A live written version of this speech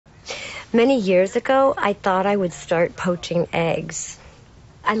Many years ago, I thought I would start poaching eggs.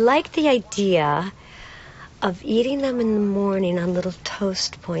 I like the idea of eating them in the morning on little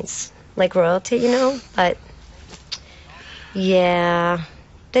toast points, like royalty, you know? But, yeah,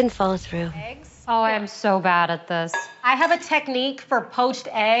 didn't follow through. Eggs? Oh, I'm so bad at this. I have a technique for poached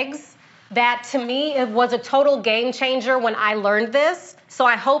eggs that, to me, it was a total game changer when I learned this. So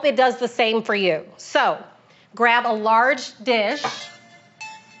I hope it does the same for you. So grab a large dish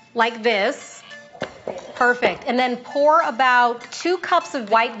like this. Perfect. And then pour about 2 cups of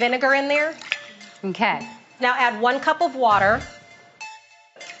white vinegar in there. Okay. Now add 1 cup of water.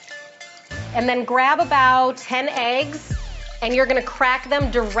 And then grab about 10 eggs, and you're gonna crack them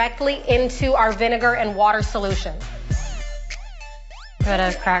directly into our vinegar and water solution.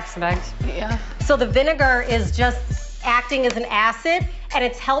 Gotta crack some eggs. Yeah. So the vinegar is just acting as an acid, and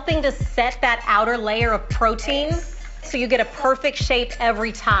it's helping to set that outer layer of protein so you get a perfect shape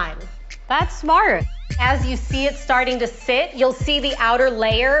every time. That's smart. As you see it starting to sit, you'll see the outer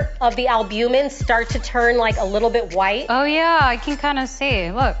layer of the albumin start to turn like a little bit white. Oh yeah, I can kind of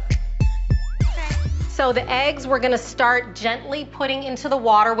see. Look. So the eggs we're gonna start gently putting into the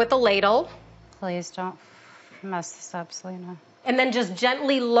water with a ladle. Please don't mess this up, Selena. And then just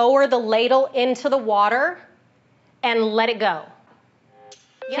gently lower the ladle into the water and let it go.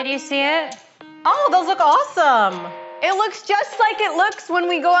 Can you see it? Oh, those look awesome. It looks just like it looks when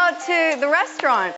we go out to the restaurant.